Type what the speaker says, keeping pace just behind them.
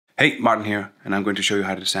Hey, Martin here, and I'm going to show you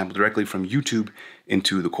how to sample directly from YouTube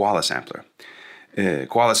into the Koala Sampler.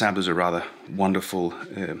 Koala Sampler is a rather wonderful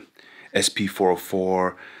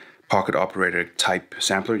SP404 pocket operator type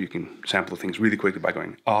sampler. You can sample things really quickly by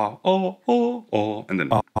going ah, oh, oh, oh, and then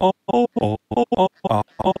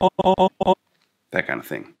that kind of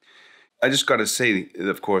thing. I just got to say,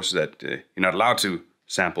 of course, that you're not allowed to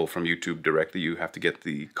sample from YouTube directly. You have to get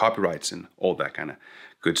the copyrights and all that kind of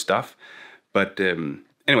good stuff. But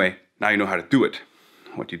anyway, now you know how to do it.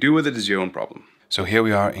 What you do with it is your own problem. So here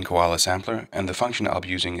we are in Koala Sampler, and the function I'll be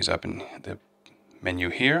using is up in the menu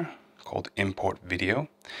here called Import Video.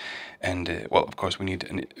 And well, of course, we need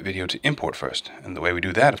a video to import first. And the way we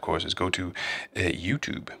do that, of course, is go to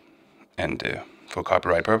YouTube. And for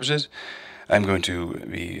copyright purposes, I'm going to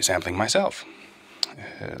be sampling myself.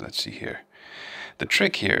 Let's see here. The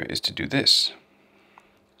trick here is to do this.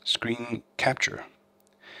 Screen capture.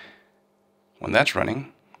 When that's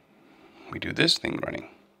running, we do this thing running.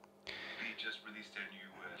 We just released a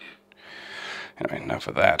new Anyway, enough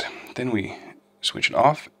of that. Then we switch it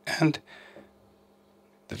off, and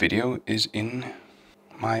the video is in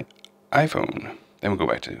my iPhone. Then we go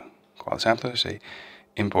back to Koala Sampler, say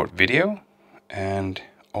import video, and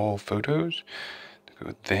all photos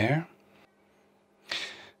go there.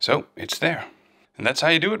 So it's there. And that's how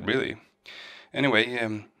you do it, really.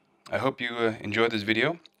 Anyway, I hope you enjoyed this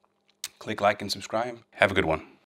video. Click like and subscribe. Have a good one.